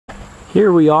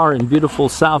Here we are in beautiful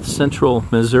south central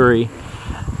Missouri.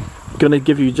 Going to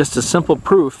give you just a simple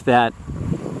proof that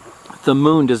the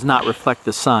moon does not reflect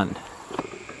the sun.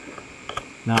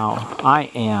 Now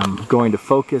I am going to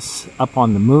focus up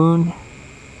on the moon.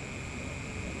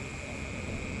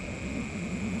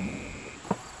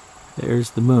 There's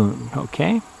the moon,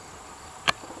 okay?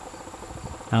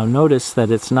 Now notice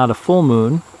that it's not a full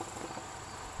moon.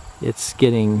 It's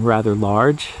getting rather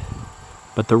large,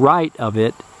 but the right of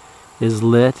it is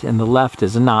lit and the left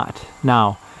is not.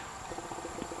 Now,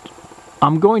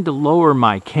 I'm going to lower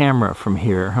my camera from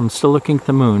here. I'm still looking at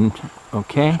the moon,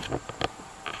 okay?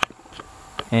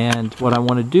 And what I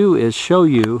want to do is show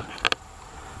you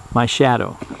my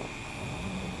shadow.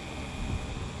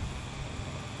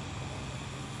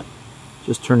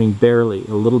 Just turning barely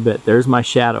a little bit. There's my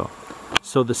shadow.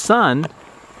 So the sun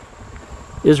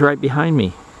is right behind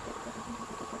me.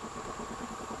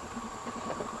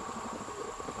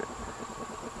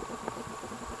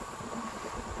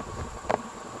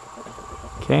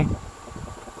 Okay?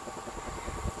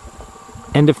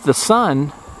 And if the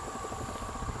sun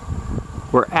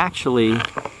were actually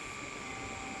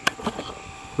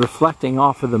reflecting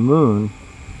off of the moon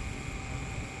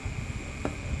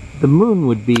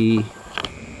would be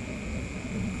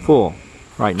full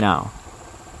right now.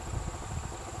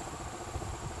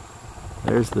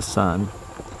 There's the sun.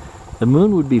 The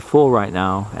moon would be full right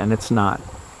now, and it's not.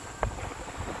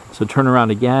 So turn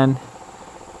around again.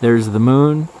 There's the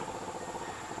moon.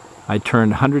 I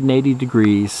turned 180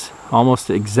 degrees, almost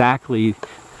exactly.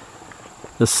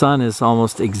 The sun is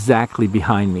almost exactly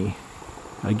behind me.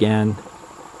 Again,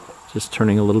 just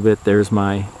turning a little bit, there's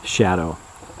my shadow.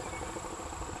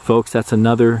 Folks, that's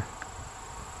another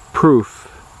proof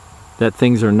that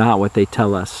things are not what they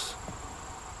tell us.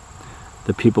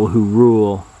 The people who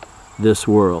rule this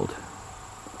world.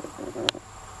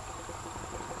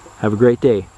 Have a great day.